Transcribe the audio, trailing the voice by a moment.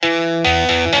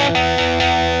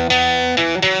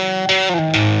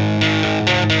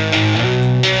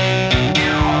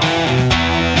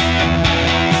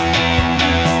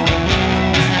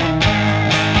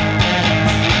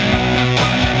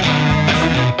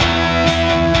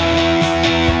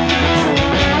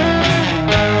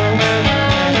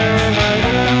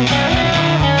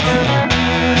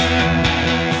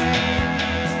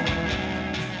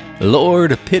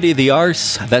pity the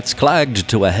arse that's clagged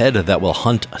to a head that will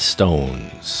hunt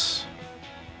stones.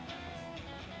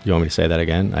 You want me to say that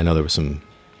again? I know there were some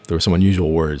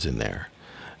unusual words in there.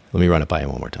 Let me run it by you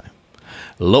one more time.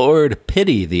 Lord,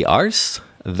 pity the arse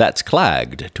that's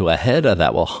clagged to a head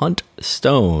that will hunt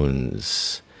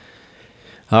stones.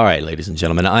 All right, ladies and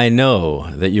gentlemen, I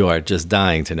know that you are just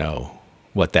dying to know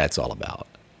what that's all about.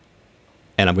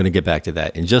 And I'm going to get back to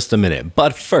that in just a minute.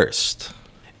 But first,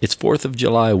 it's 4th of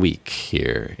July week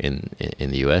here in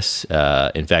the U.S.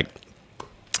 In fact,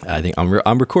 I think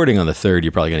I'm recording on the 3rd.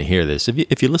 You're probably going to hear this.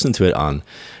 If you listen to it on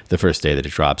the first day that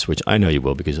it drops, which I know you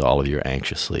will because all of you are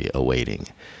anxiously awaiting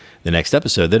the next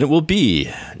episode, then it will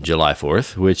be July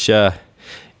 4th, which,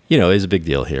 is a big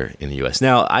deal here in the U.S.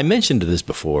 Now, I mentioned this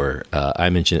before. Not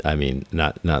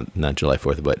July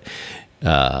 4th, but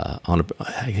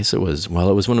I guess it was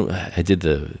when I did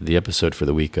the episode for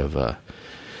the week of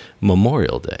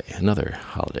Memorial Day, another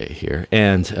holiday here.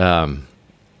 And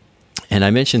I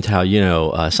mentioned how,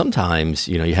 sometimes,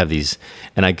 you have these,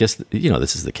 and I guess,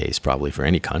 this is the case probably for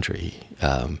any country.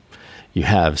 You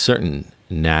have certain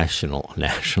national,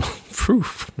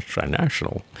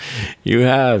 you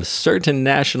have certain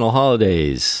national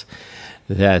holidays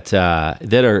that are,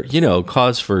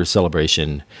 cause for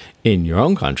celebration in your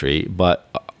own country, but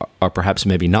are perhaps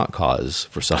maybe not cause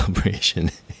for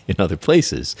celebration in other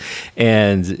places.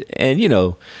 And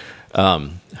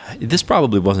this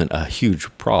probably wasn't a huge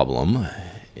problem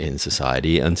in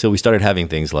society until we started having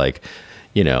things like,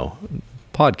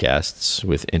 podcasts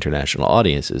with international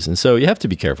audiences. And so you have to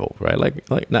be careful, right?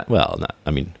 I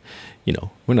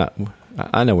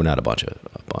know we're not a bunch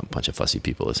of fussy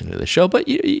people listening to this show, but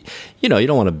you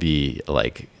don't want to be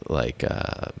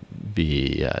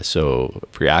so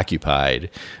preoccupied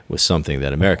with something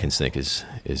that Americans think is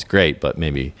great, but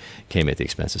maybe came at the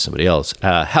expense of somebody else.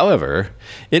 However,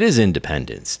 it is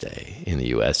Independence Day in the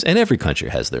U.S., and every country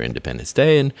has their Independence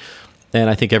Day, and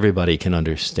I think everybody can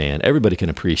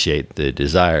appreciate the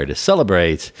desire to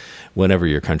celebrate whenever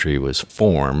your country was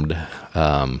formed.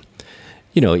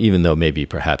 Even though maybe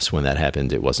perhaps when that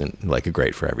happened, it wasn't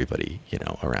great for everybody,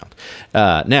 around.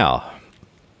 Now,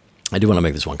 I do want to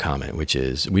make this one comment, which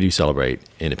is we do celebrate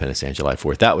Independence Day on July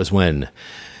 4th. That was when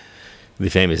the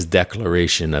famous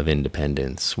Declaration of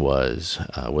Independence was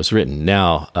written.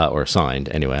 Now, or signed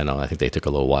anyway. I think they took a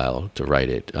little while to write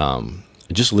it.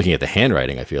 Just looking at the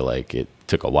handwriting, I feel like it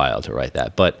took a while to write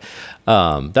that. But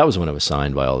that was when it was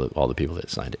signed by all the people that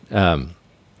signed it.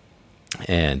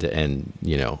 And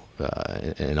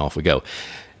off we go.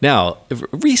 Now,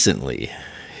 recently,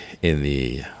 in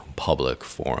the public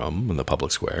forum, in the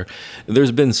public square,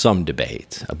 there's been some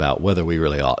debate about whether we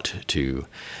really ought to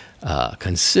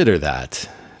consider that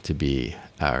to be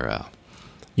our,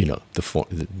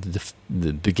 the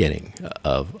beginning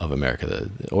of America,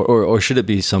 or should it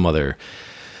be some other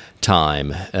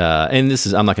time? And this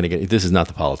is not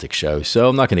the politics show, so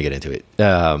I'm not going to get into it.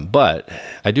 But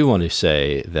I do want to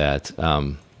say that,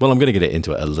 I'm going to get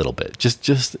into it a little bit, just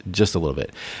a little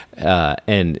bit.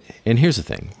 And here's the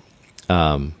thing,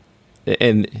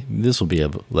 and this will be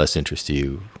of less interest to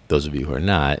you, those of you who are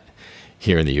not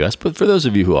here in the U.S., but for those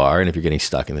of you who are, and if you're getting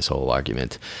stuck in this whole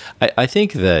argument, I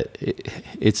think that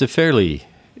this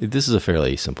is a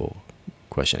fairly simple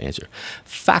question to answer.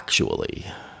 Factually,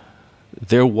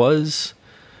 there was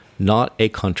not a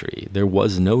country, there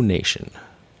was no nation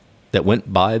that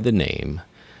went by the name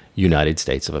United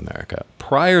States of America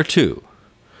prior to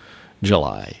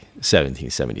July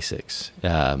 1776.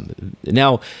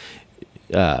 Now,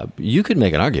 you could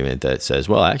make an argument that says,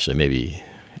 well, actually, maybe,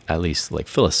 at least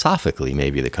philosophically,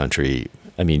 maybe the country,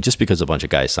 just because a bunch of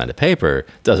guys signed a paper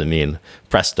doesn't mean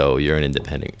presto, you're an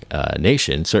independent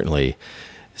nation. Certainly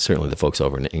the folks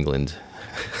over in England,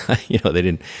 they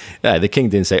didn't. The king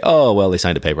didn't say, "Oh, well, they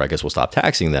signed a paper. I guess we'll stop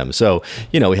taxing them." So,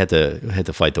 we had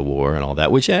to fight the war and all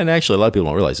that. Which, and actually, a lot of people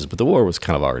don't realize this, but the war was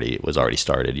already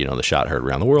started. The shot heard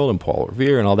around the world, and Paul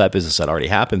Revere and all that business had already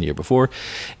happened the year before.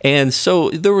 And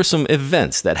so there were some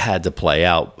events that had to play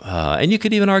out. And you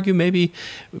could even argue maybe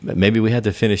we had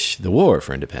to finish the war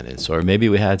for independence, or maybe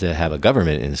we had to have a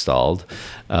government installed.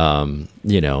 And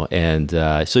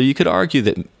so you could argue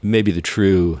that maybe the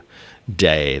true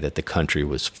day that the country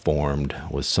was formed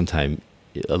was sometime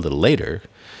a little later.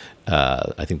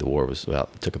 I think the war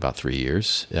took about 3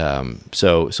 years.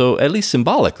 So at least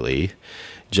symbolically,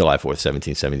 July 4th,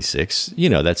 1776,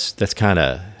 that's kind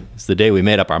of, it's the day we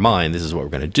made up our mind. This is what we're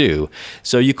going to do.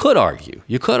 So you could argue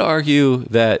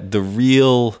that the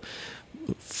real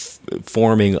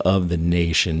forming of the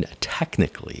nation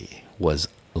technically was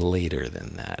later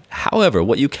than that. However,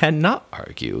 what you cannot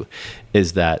argue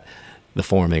is that the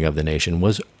forming of the nation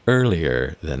was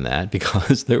earlier than that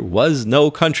because there was no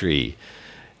country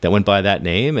that went by that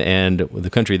name, and the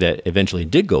country that eventually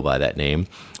did go by that name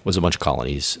was a bunch of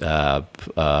colonies,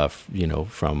 from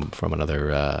another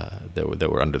that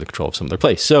were under the control of some other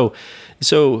place. So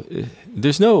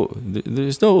there's no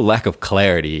lack of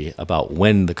clarity about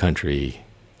when the country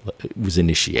was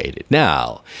initiated.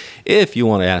 Now, if you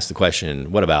want to ask the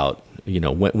question, what about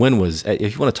when was,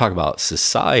 if you want to talk about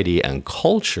society and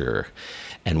culture,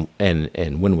 and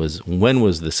when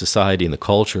was the society and the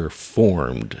culture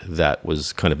formed that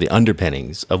was kind of the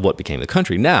underpinnings of what became the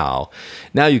country. Now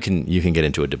you can get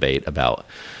into a debate about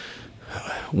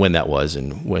when that was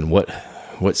and what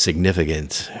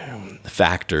significant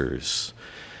factors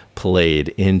played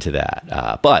into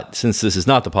that. But since this is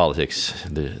not the politics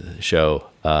the show,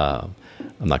 I'm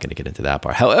not going to get into that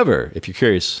part. However, if you're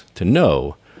curious to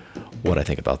know what I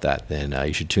think about that, then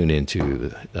you should tune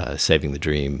into Saving the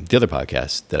Dream, the other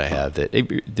podcast that I have that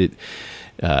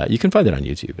you can find it on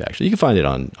YouTube. Actually, you can find it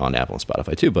on Apple and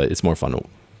Spotify too, but it's more fun to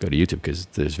go to YouTube because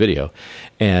there's video.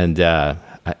 And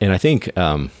I think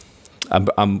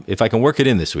if I can work it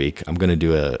in this week, I'm going to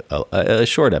do a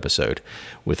short episode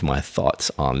with my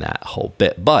thoughts on that whole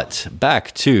bit. But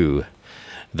back to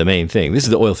the main thing. This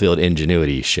is the Oilfield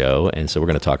Ingenuity show, and so we're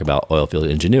going to talk about oilfield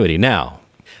ingenuity now.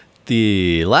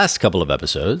 The last couple of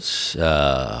episodes,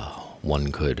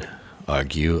 one could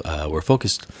argue, were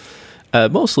focused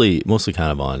mostly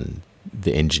kind of on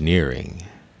the engineering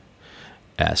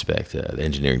aspect, the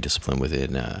engineering discipline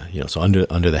within, so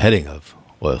under the heading of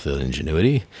oilfield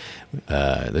ingenuity,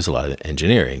 there's a lot of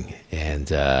engineering,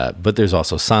 but there's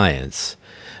also science,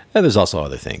 and there's also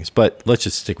other things. But let's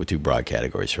just stick with two broad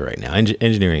categories for right now: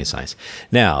 engineering and science.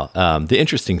 Now, the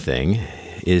interesting thing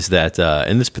is that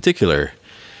in this particular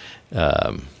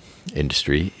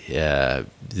industry,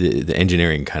 the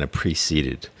engineering kind of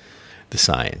preceded the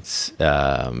science,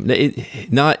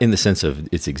 not in the sense of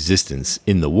its existence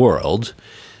in the world,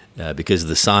 because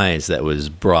the science that was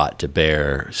brought to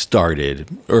bear started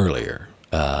earlier,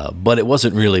 but it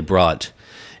wasn't really brought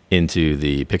into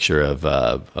the picture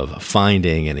of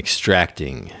finding and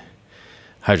extracting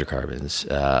hydrocarbons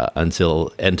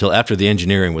until after the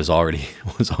engineering was already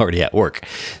at work.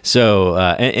 So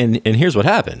and here's what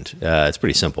happened. It's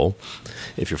pretty simple.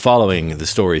 If you're following the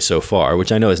story so far,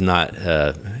 which I know is not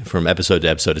from episode to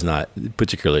episode is not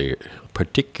particularly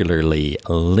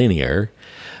linear,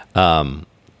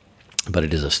 but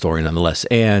it is a story nonetheless.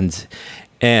 And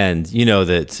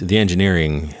that the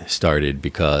engineering started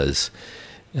because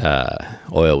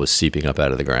oil was seeping up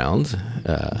out of the ground,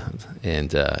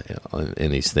 and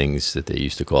these things that they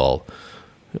used to call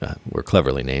were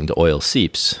cleverly named oil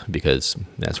seeps because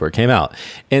that's where it came out.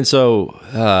 And so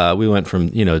we went from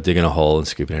digging a hole and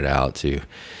scooping it out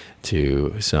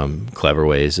to some clever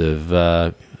ways of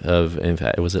in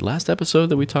fact, was it last episode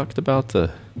that we talked about the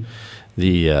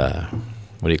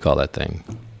what do you call that thing?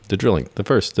 The drilling.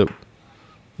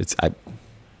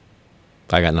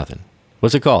 I got nothing.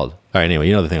 What's it called? All right, anyway,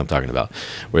 you know the thing I'm talking about,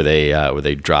 where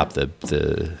they drop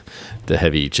the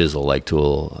heavy chisel-like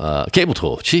tool, cable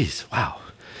tool. Jeez, wow.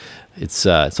 It's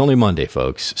only Monday,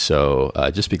 folks, so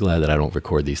just be glad that I don't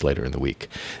record these later in the week.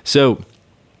 So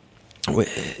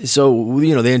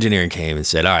the engineering came and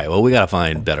said, all right, well, we got to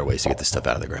find better ways to get this stuff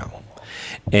out of the ground,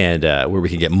 and where we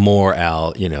can get more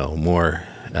out, more,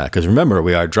 because remember,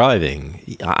 we are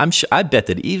driving. I bet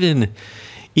that even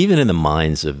in the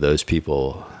minds of those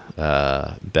people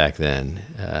back then,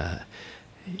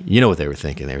 what they were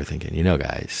thinking? They were thinking,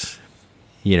 guys,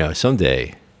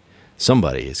 someday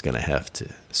somebody is going to have to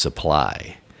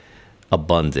supply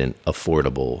abundant,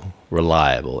 affordable,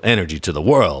 reliable energy to the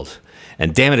world.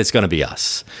 And damn it, it's going to be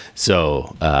us.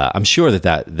 So I'm sure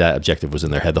that objective was in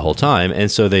their head the whole time.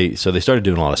 And so they started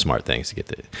doing a lot of smart things to get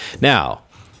there. Now,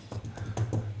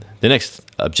 the next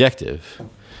objective,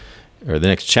 or the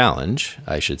next challenge,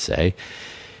 I should say,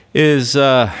 is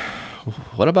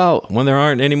what about when there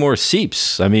aren't any more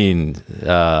seeps? I mean,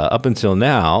 up until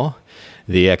now,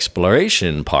 the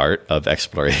exploration part of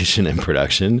exploration and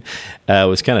production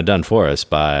was kind of done for us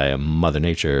by Mother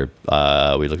Nature.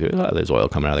 We looked at, there's oil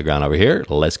coming out of the ground over here.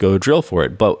 Let's go drill for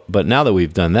it. But now that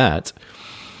we've done that,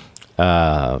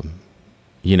 there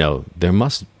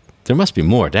must be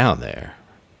more down there.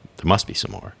 There must be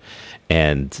some more.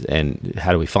 And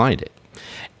how do we find it?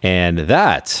 And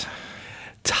that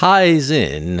ties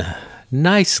in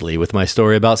nicely with my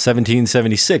story about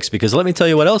 1776, because let me tell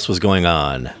you what else was going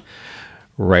on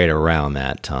right around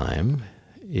that time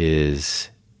is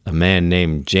a man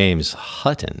named James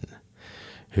Hutton,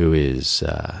 who is,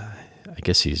 I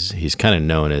guess he's kind of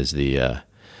known as the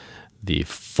the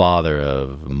father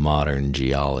of modern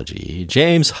geology,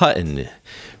 James Hutton,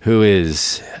 who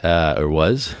is or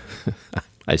was,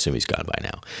 I assume he's gone by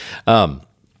now.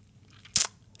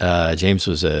 James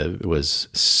was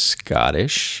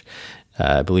Scottish.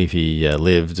 I believe he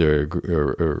lived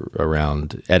or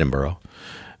around Edinburgh,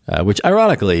 which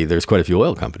ironically, there's quite a few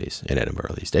oil companies in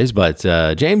Edinburgh these days. But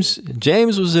James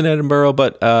was in Edinburgh,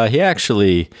 but he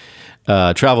actually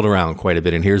traveled around quite a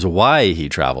bit. And here's why he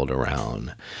traveled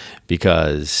around: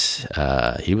 because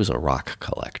he was a rock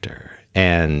collector.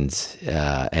 And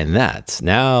that's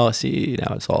now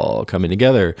it's all coming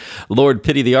together. Lord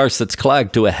pity the arse that's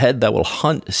clagged to a head that will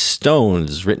hunt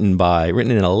stones, written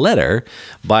in a letter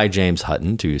by James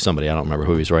Hutton to somebody, I don't remember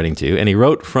who he was writing to, and he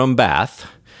wrote from Bath.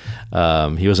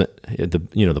 He wasn't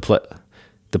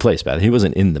the place Bath. He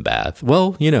wasn't in the Bath.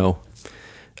 Well, he might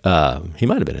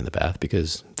have been in the Bath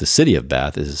because the city of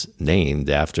Bath is named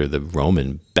after the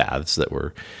Roman baths that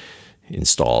were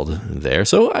installed there.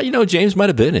 So, James might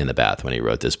have been in the Bath when he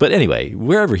wrote this. But anyway,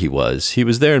 wherever he was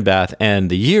there in Bath, and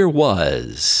the year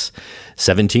was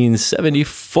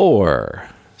 1774.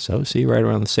 So, see, right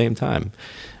around the same time.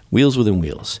 Wheels within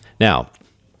wheels. Now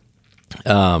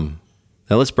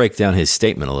let's break down his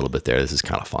statement a little bit there. This is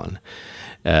kind of fun.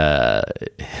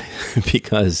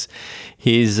 Because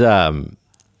he's... so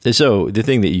the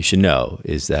thing that you should know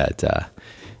is that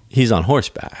he's on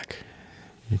horseback,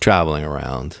 traveling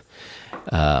around,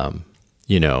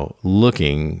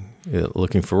 looking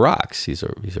for rocks. He's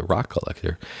a rock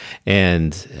collector,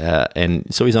 and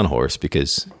so he's on a horse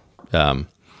because there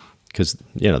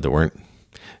were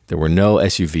no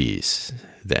SUVs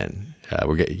then.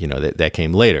 That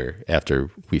came later after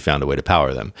we found a way to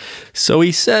power them. So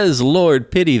he says,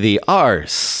 "Lord pity the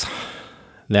arse."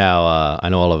 Now, I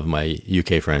know all of my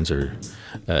UK friends are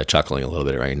chuckling a little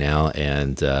bit right now,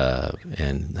 and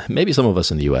maybe some of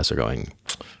us in the US are going,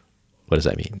 "What does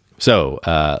that mean?" So,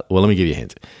 let me give you a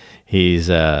hint.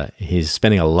 He's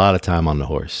spending a lot of time on the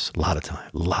horse, a lot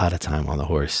of time on the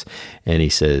horse, and he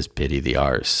says, "Pity the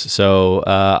arse." So,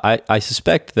 I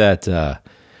suspect that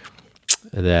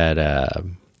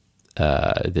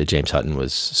James Hutton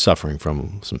was suffering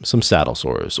from some saddle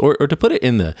sores, or to put it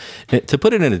in a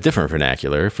different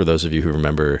vernacular, for those of you who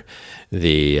remember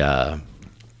the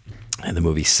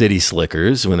movie City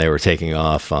Slickers, when they were taking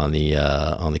off on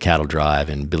the cattle drive,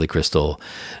 and Billy Crystal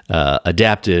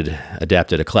adapted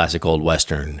a classic old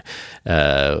Western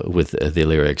with the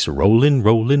lyrics, "Rollin',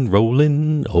 rollin',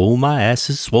 rollin', oh my ass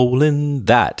is swollen."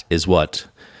 That is what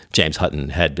James Hutton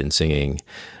had been singing.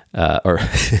 Or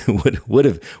would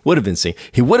have been singing.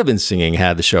 He would have been singing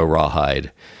had the show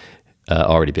Rawhide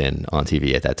already been on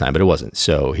TV at that time, but it wasn't,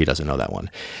 so he doesn't know that one.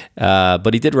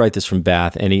 But he did write this from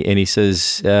Bath, and he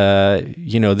says,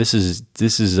 this is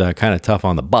kind of tough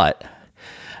on the butt,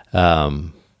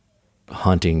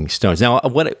 hunting stones. Now,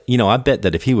 I bet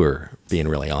that if he were being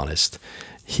really honest,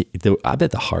 I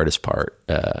bet the hardest part,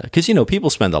 because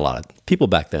people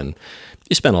back then,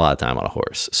 you spend a lot of time on a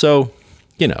horse, so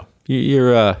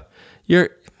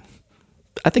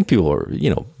I think people are,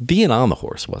 being on the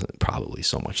horse wasn't probably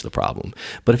so much the problem.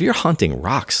 But if you're hunting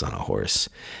rocks on a horse,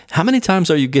 how many times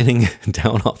are you getting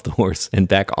down off the horse and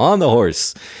back on the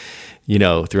horse,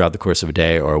 throughout the course of a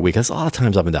day or a week? That's a lot of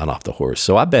times up and down off the horse.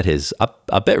 So I bet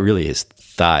really his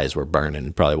thighs were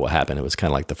burning. Probably what happened. It was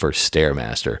kind of like the first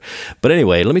Stairmaster. But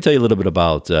anyway, let me tell you a little bit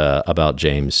about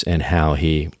James and how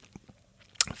he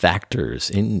factors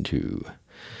into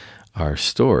our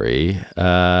story.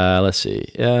 Let's see.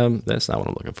 That's not what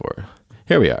I'm looking for.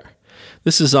 Here we are.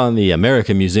 This is on the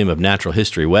American Museum of Natural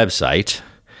History website.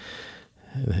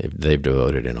 They've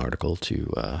devoted an article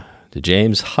to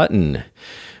James Hutton,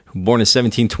 born in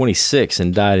 1726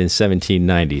 and died in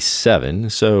 1797.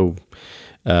 So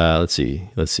let's see.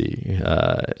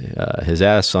 His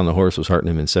ass on the horse was hurting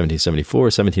him in 1774,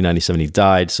 1797 he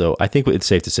died. So I think it's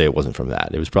safe to say it wasn't from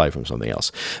that. It was probably from something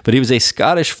else. But he was a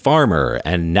Scottish farmer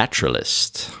and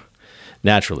naturalist.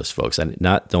 Naturalist, folks.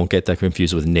 Don't get that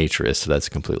confused with naturist. That's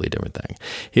a completely different thing.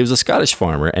 He was a Scottish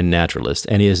farmer and naturalist,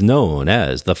 and he is known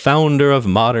as the founder of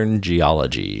modern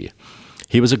geology.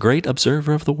 He was a great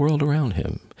observer of the world around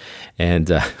him,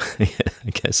 and I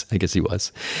guess he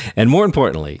was. And more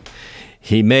importantly,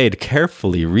 he made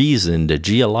carefully reasoned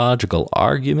geological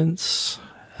arguments.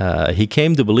 He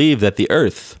came to believe that the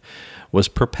Earth was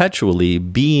perpetually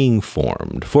being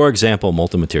formed. For example,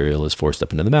 molten material is forced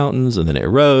up into the mountains, and then it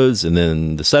erodes, and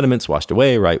then the sediments washed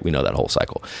away, right? We know that whole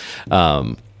cycle.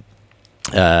 And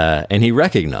he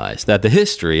recognized that the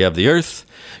history of the Earth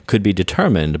could be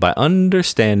determined by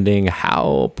understanding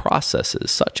how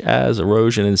processes such as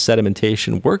erosion and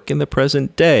sedimentation work in the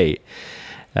present day.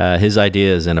 His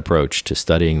ideas and approach to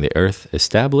studying the Earth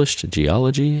established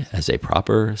geology as a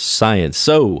proper science.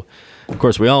 So, of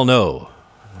course, we all know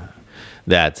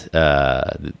that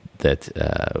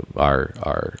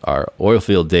our oil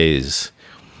field days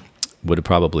would have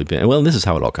probably been, well, this is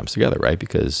how it all comes together, right?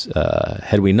 Because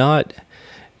had we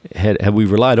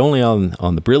relied only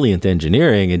on the brilliant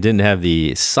engineering and didn't have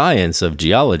the science of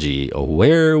geology,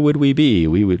 where would we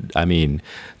be?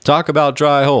 Talk about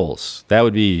dry holes.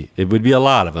 It would be a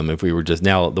lot of them if we were just,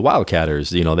 now the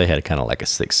Wildcatters, they had kind of like a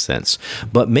sixth sense,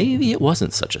 but maybe it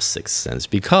wasn't such a sixth sense,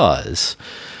 because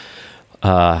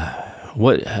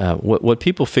what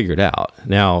people figured out.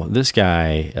 Now, this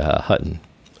guy, Hutton,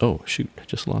 oh shoot, I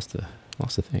just lost the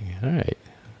thing. All right.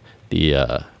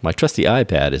 My trusty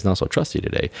iPad is not so trusty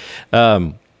today.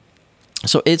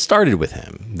 So it started with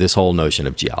him, this whole notion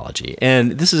of geology.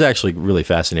 And this is actually really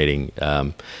fascinating.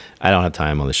 I don't have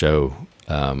time on the show.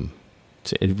 I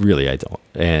don't.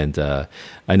 And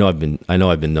I know I've been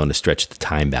known to stretch the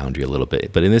time boundary a little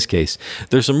bit, but in this case,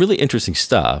 there's some really interesting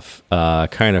stuff,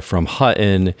 kind of from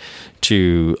Hutton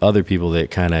to other people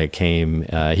that kind of came.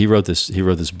 He wrote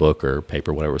this book or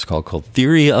paper, whatever it's called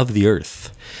Theory of the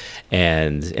Earth,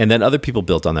 and then other people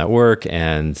built on that work.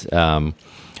 And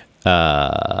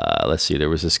let's see, there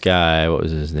was this guy, what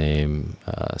was his name?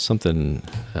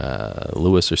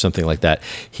 Lewis or something like that.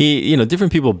 He,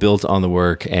 different people built on the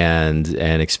work and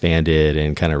expanded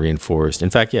and kind of reinforced. In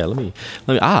fact, yeah,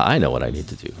 I know what I need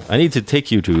to do. I need to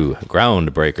take you to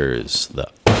Groundbreakers,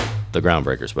 the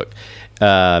Groundbreakers book,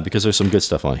 because there's some good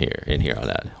stuff in here on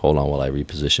that. Hold on while I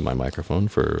reposition my microphone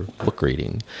for book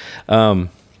reading.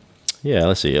 Yeah,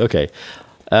 let's see. Okay.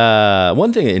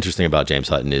 One thing interesting about James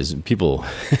Hutton is people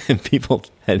in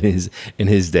his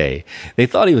day, they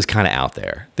thought he was kind of out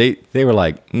there. They were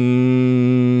like,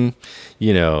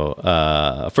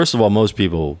 first of all, most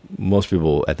people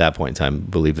at that point in time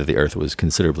believed that the Earth was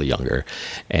considerably younger,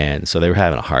 and so they were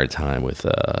having a hard time with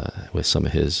some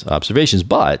of his observations.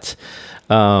 But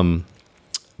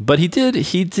he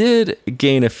did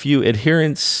gain a few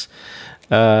adherents.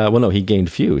 He gained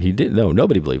few.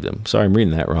 Nobody believed him. Sorry, I'm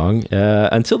reading that wrong.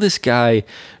 Until this guy,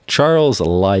 Charles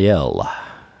Lyell.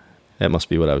 That must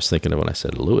be what I was thinking of when I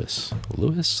said Lewis.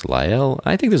 Lewis? Lyell?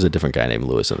 I think there's a different guy named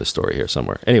Lewis in the story here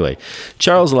somewhere. Anyway,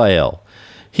 Charles Lyell.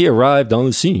 He arrived on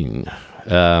the scene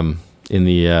in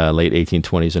the late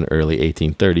 1820s and early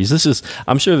 1830s.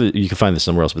 I'm sure that you can find this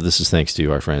somewhere else, but this is thanks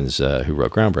to our friends who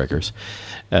wrote Groundbreakers.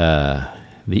 The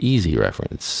easy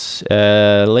reference.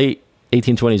 Late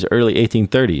 1820s, early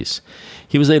 1830s.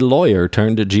 He was a lawyer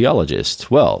turned geologist.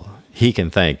 Well, he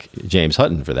can thank James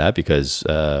Hutton for that, because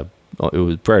it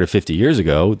was prior to 50 years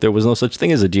ago, there was no such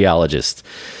thing as a geologist.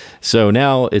 So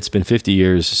now it's been 50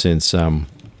 years since James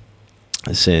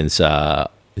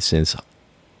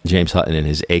Hutton and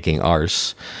his aching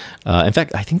arse. In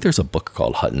fact, I think there's a book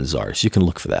called Hutton's Arse. You can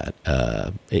look for that.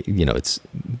 That's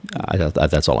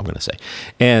all I'm going to say.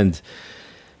 And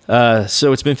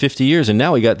so it's been 50 years, and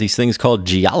now we got these things called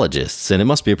geologists, and it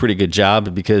must be a pretty good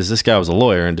job, because this guy was a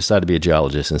lawyer and decided to be a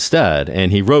geologist instead,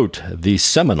 and he wrote the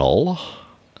seminal,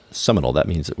 that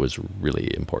means it was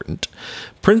really important,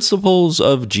 Principles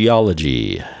of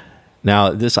Geology. Now,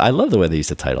 I love the way they used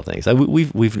to title things.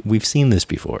 We've seen this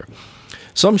before.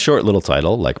 Some short little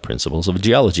title, like Principles of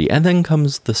Geology, and then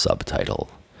comes the subtitle.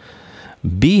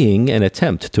 Being an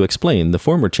attempt to explain the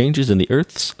former changes in the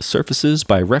Earth's surfaces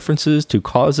by references to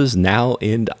causes now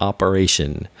in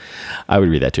operation. I would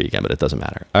read that to you again, but it doesn't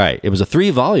matter. All right, it was a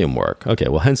 3-volume work. Okay,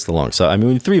 well, hence the long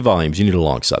 3 volumes, you need a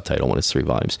long subtitle when it's 3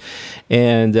 volumes.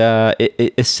 And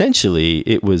essentially,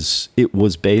 it was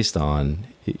based on,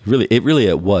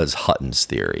 it was Hutton's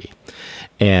theory.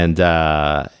 And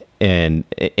then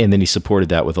he supported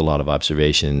that with a lot of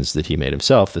observations that he made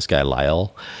himself, this guy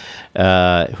Lyell.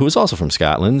 Who was also from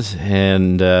Scotland,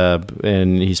 and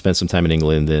he spent some time in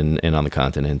England and on the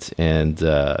continent and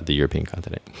the European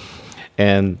continent,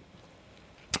 and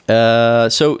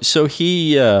so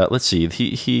he let's see,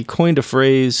 he coined a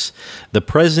phrase: "The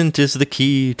present is the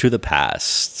key to the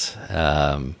past."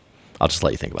 I'll just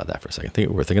let you think about that for a second.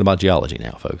 We're thinking about geology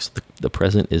now, folks. The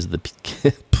present is the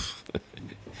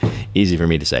easy for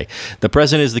me to say. The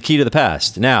present is the key to the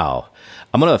past. Now,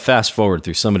 I'm going to fast forward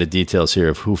through some of the details here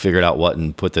of who figured out what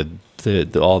and put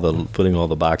putting all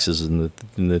the boxes and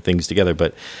the things together,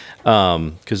 but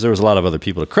because there was a lot of other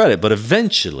people to credit. But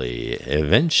eventually,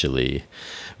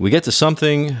 we get to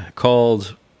something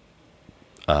called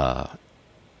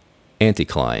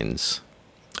anticlines.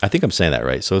 I think I'm saying that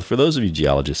right. So for those of you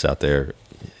geologists out there,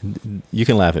 you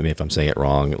can laugh at me if I'm saying it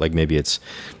wrong. Like maybe it's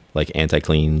like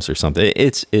anticlines or something.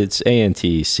 It's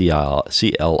anticlines.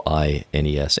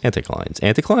 Anticlines.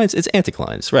 Anticlines. It's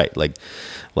anticlines, right?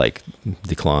 Like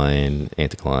decline,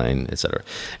 anticline, etc.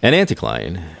 An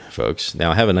anticline, folks.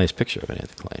 Now I have a nice picture of an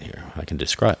anticline here. I can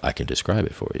describe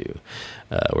it for you.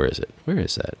 Where is it? Where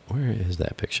is that? Where is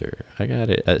that picture? I got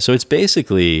it. So it's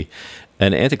basically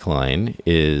an anticline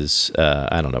is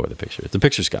I don't know where the picture is. The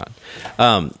picture's gone.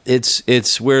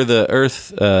 It's where the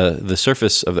Earth, the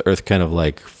surface of the Earth, kind of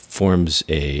like forms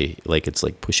it's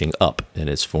like pushing up, and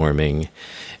it's forming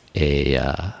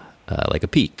like a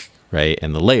peak, right?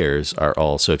 And the layers are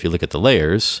all. So if you look at the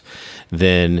layers,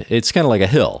 then it's kind of like a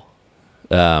hill.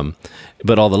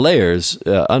 But all the layers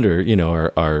under,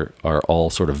 are all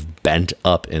sort of bent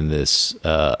up in this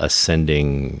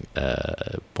ascending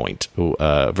point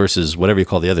versus whatever you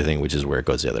call the other thing, which is where it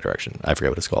goes the other direction. I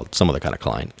forget what it's called, some other kind of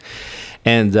cline.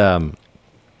 And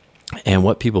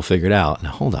what people figured out.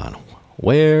 Now, hold on,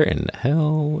 where in the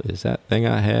hell is that thing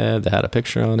I had that had a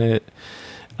picture on it?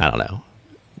 I don't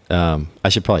know. I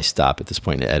should probably stop at this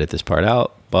point to edit this part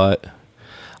out, but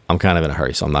I'm kind of in a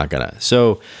hurry, so I'm not gonna.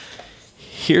 So.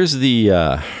 Here's the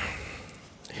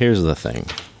thing.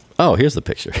 Oh, here's the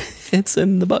picture. It's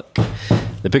in the book.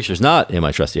 The picture's not in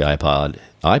my trusty iPod.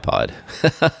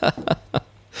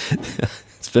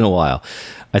 It's been a while.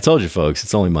 I told you, folks,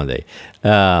 it's only Monday.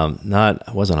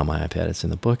 It wasn't on my iPad. It's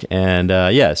in the book. And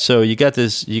so you got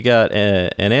an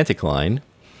anticline,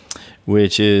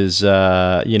 which is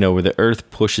where the Earth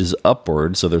pushes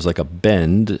upward. So there's like a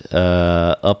bend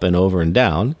up and over and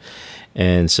down.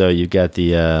 And so you've got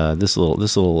the this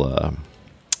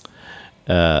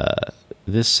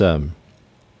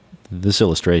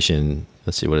illustration.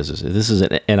 Let's see, what is this? This is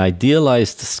an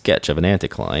idealized sketch of an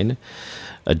anticline,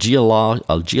 a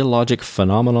geologic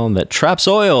phenomenon that traps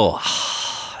oil.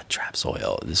 Traps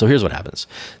oil. So here's what happens.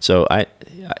 So I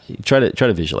try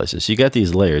to visualize this. You got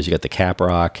these layers. You got the cap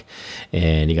rock,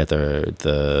 and you got the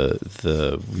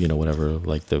whatever,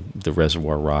 like the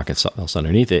reservoir rock and something else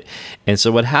underneath it. And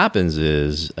so what happens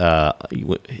is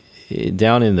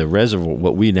down in the reservoir,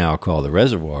 what we now call the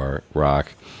reservoir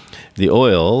rock, the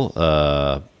oil,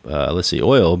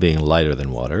 oil being lighter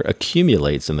than water,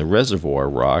 accumulates in the reservoir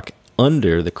rock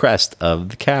under the crest of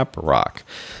the cap rock.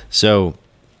 So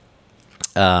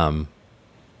now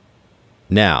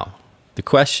the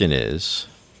question is,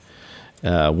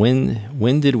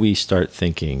 when did we start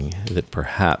thinking that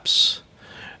perhaps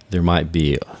there might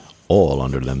be oil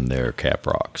under them there cap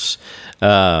rocks?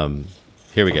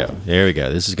 Here we go.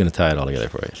 This is going to tie it all together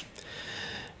for you.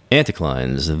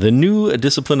 Anticlines, the new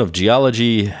discipline of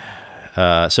geology.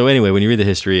 So anyway, when you read the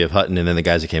history of Hutton and then the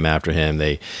guys that came after him,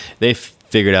 they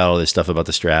figured out all this stuff about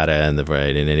the strata and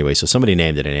and anyway, so somebody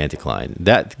named it an anticline.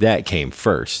 That came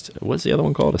first. What's the other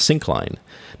one called? A syncline.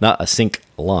 Not a sync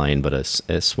line, but a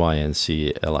syncline.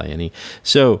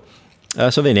 So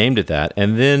they named it that.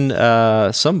 And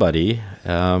then somebody,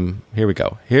 here we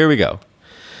go.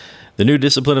 The new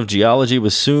discipline of geology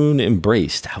was soon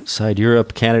embraced outside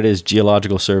Europe. Canada's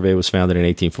Geological Survey was founded in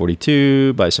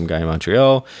 1842 by some guy in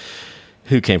Montreal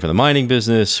who came from the mining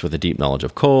business with a deep knowledge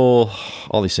of coal.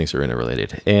 All these things are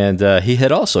interrelated. And he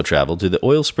had also traveled to the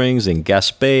oil springs in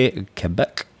Gaspé,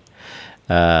 Quebec.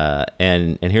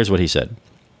 And here's what he said.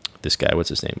 This guy, what's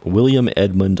his name? William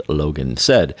Edmund Logan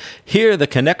said, "Here the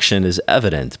connection is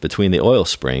evident between the oil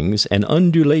springs and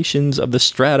undulations of the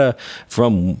strata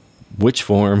from which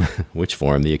form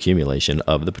the accumulation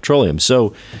of the petroleum."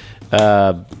 So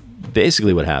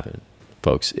basically what happened,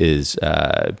 folks, is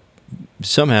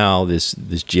somehow this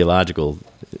geological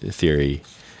theory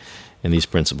and these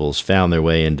principles found its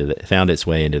way into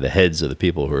the heads of the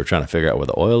people who are trying to figure out where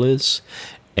the oil is,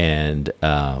 and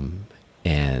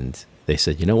they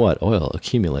said, you know what, oil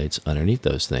accumulates underneath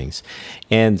those things,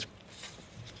 and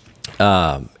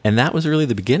that was really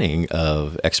the beginning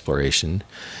of exploration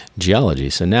geology.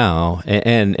 So now,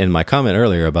 and my comment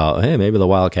earlier about, hey, maybe the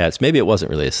wildcats, maybe it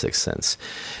wasn't really a sixth sense.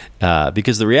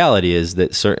 Because the reality is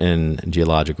that certain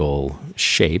geological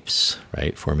shapes,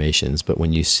 right, formations, but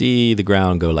when you see the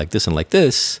ground go like this and like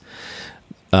this,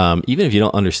 even if you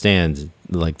don't understand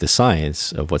like the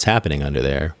science of what's happening under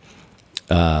there,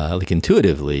 like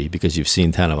intuitively, because you've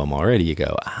seen 10 of them already, you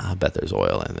go, I bet there's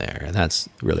oil in there. And that's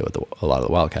really what a lot of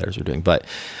the wildcatters are doing. But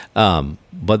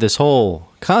this whole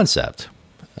concept,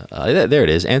 there it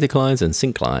is, anticlines and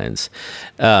synclines,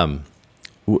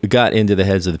 got into the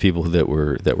heads of the people that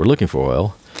were looking for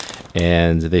oil,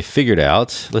 and they figured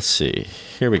out, let's see,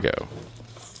 here we go.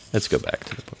 Let's go back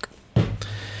to the book.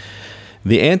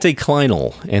 The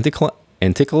anticlinal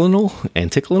anticlinal.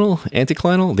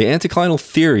 The anticlinal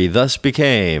theory thus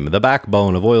became the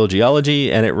backbone of oil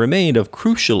geology, and it remained of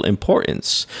crucial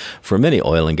importance for many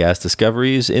oil and gas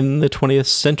discoveries in the 20th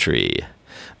century.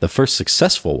 The first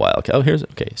successful wildcat.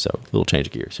 So a little change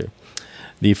of gears here.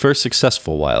 The first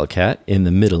successful wildcat in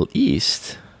the Middle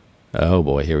East. Oh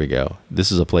boy, here we go.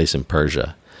 This is a place in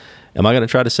Persia. Am I going to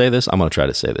try to say this? I'm going to try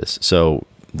to say this. So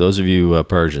those of you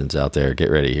Persians out there, get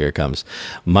ready. Here it comes.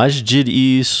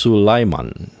 Masjid-i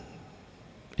Sulaiman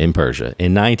in Persia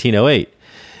in 1908.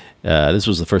 This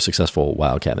was the first successful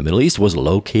wildcat in the Middle East, was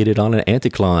located on an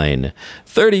anticline.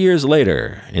 30 years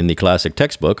later, in the classic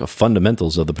textbook,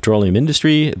 Fundamentals of the Petroleum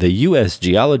Industry, the U.S.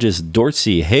 geologist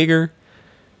Dorsey Hager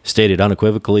stated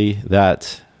unequivocally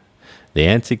that the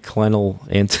anticlinal...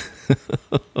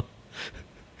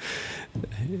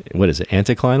 what is it?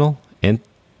 Anticlinal?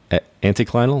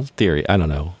 Anticlinal theory? I don't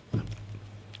know.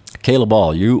 Caleb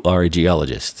Ball, you are a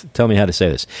geologist. Tell me how to say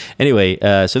this. Anyway,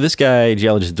 so this guy,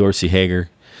 geologist Dorsey Hager,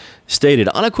 stated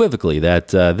unequivocally that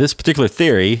this particular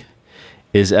theory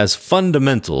is as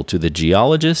fundamental to the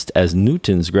geologist as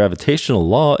Newton's gravitational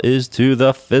law is to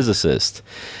the physicist.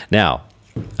 Now,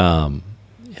 I'm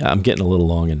getting a little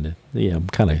long in I'm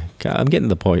getting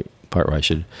to the part where I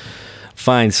should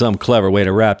find some clever way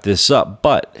to wrap this up.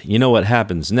 But you know what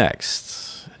happens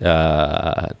next?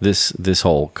 This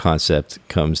whole concept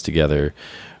comes together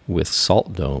with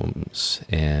salt domes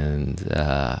and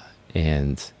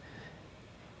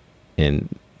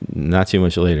not too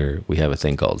much later, we have a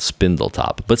thing called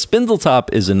Spindletop. But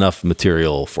Spindletop is enough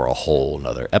material for a whole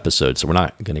nother episode, so we're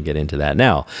not going to get into that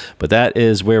now. But that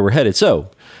is where we're headed. So,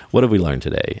 what have we learned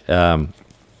today? When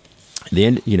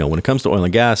it comes to oil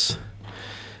and gas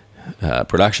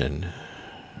production,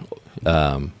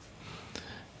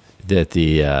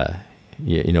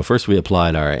 first we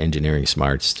applied our engineering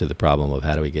smarts to the problem of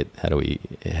how do we get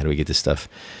this stuff.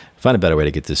 Find a better way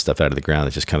to get this stuff out of the ground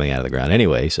that's just coming out of the ground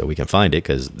anyway, so we can find it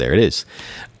because there it is.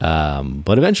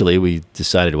 But eventually we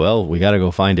decided, well, we got to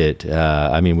go find it.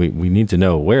 We need to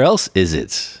know, where else is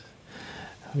it?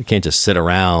 We can't just sit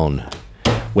around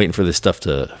waiting for this stuff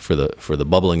for the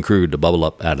bubbling crude to bubble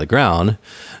up out of the ground.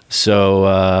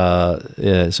 So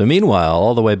meanwhile,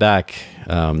 all the way back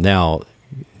now,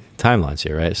 timelines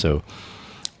here, right? So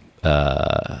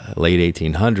late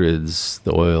 1800s,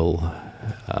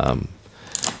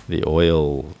 the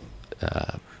oil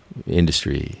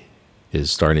industry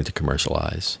is starting to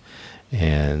commercialize,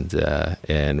 and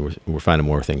we're finding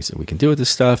more things that we can do with this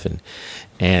stuff, and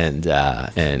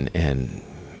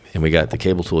we got the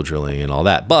cable tool drilling and all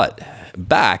that. But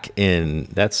back in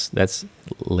that's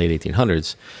late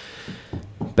 1800s.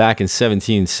 Back in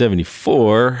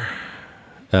 1774.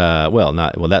 That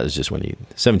was just when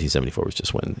 1774 was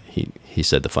just when he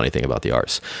said the funny thing about the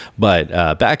arse. But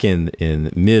back in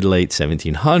mid-late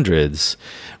 1700s,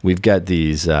 we've got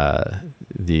these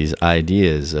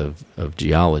ideas of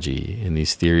geology and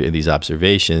these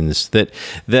observations that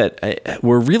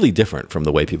were really different from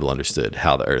the way people understood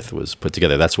how the Earth was put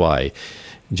together. That's why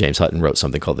James Hutton wrote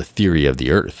something called The Theory of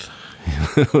the Earth.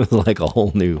 It was like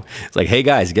it's like, hey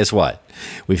guys, guess what?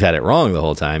 We've had it wrong the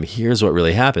whole time. Here's what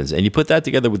really happens. And you put that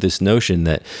together with this notion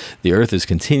that the Earth is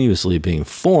continuously being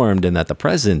formed and that the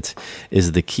present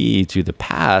is the key to the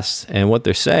past. And what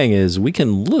they're saying is we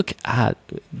can look at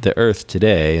the Earth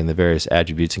today and the various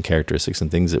attributes and characteristics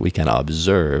and things that we can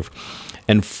observe.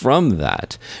 And from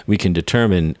that, we can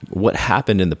determine what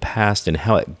happened in the past and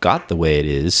how it got the way it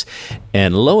is.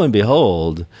 And lo and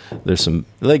behold, there's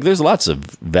lots of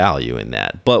value in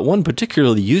that. But one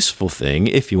particularly useful thing,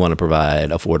 if you want to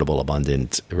provide affordable,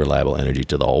 abundant, reliable energy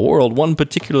to the whole world, one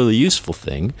particularly useful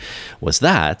thing was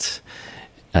that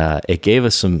it gave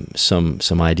us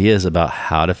some ideas about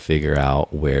how to figure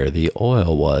out where the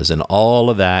oil was. And all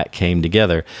of that came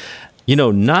together,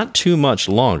 not too much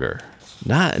longer.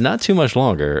 Not too much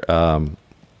longer.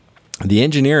 The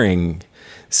engineering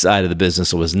side of the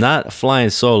business was not flying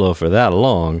solo for that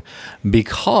long,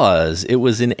 because it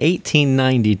was in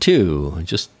 1892,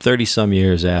 just 30 some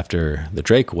years after the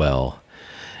Drake well,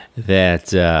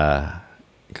 that a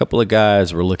couple of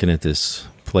guys were looking at this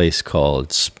place called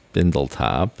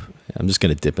Spindletop. I'm just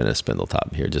going to dip into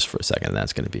Spindletop here just for a second.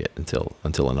 That's going to be it until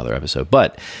another episode.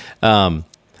 But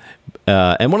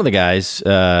and one of the guys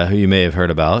who you may have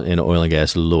heard about in oil and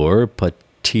gas lore,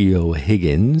 Patillo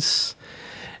Higgins,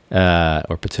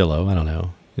 or Patillo, I don't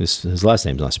know. His last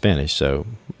name's not Spanish, so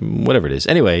whatever it is.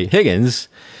 Anyway, Higgins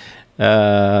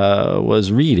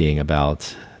was reading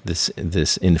about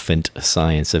this infant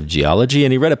science of geology,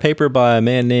 and he read a paper by a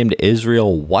man named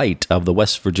Israel White of the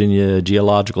West Virginia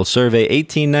Geological Survey,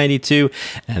 1892,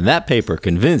 and that paper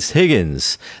convinced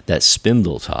Higgins that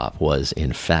Spindletop was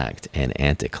in fact an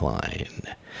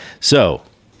anticline. So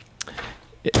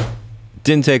it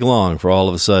didn't take long for all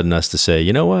of a sudden us to say,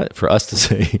 you know what, for us to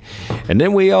say, and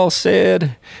then we all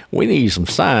said, we need some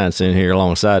science in here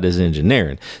alongside this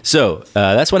engineering. So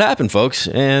that's what happened, folks,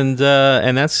 and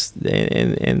that's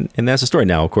the story.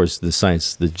 Now, of course, the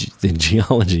science, the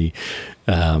geology,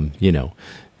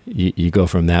 you go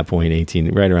from that point,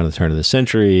 right around the turn of the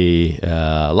century.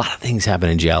 A lot of things happen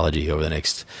in geology over the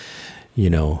next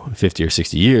 50 or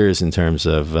 60 years in terms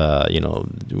of,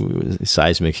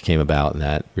 seismic came about, and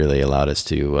that really allowed us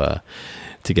to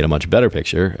get a much better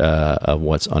picture of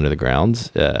what's under the ground.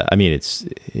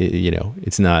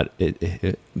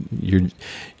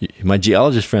 My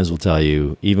geologist friends will tell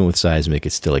you, even with seismic,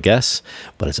 it's still a guess,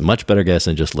 but it's a much better guess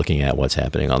than just looking at what's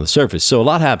happening on the surface. So a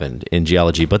lot happened in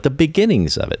geology, but the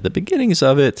beginnings of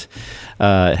it,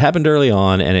 it happened early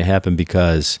on, and it happened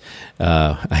because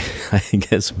I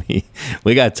guess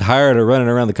we got tired of running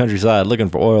around the countryside looking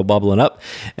for oil bubbling up,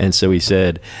 and so we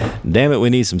said, damn it, we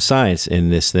need some science in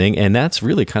this thing. And that's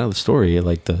really kind of the story.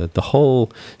 Like the whole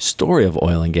story of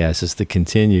oil and gas is the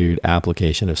continued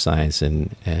application of science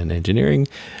and engineering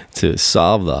to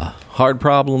solve the hard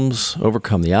problems,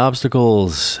 overcome the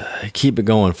obstacles, keep it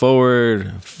going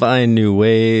forward, find new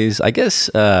ways. I guess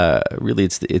really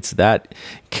it's that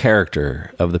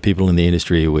character of the people in the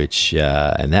industry which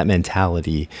and that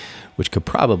mentality which could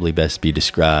probably best be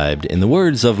described in the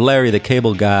words of Larry the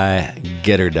Cable Guy,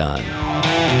 get her done.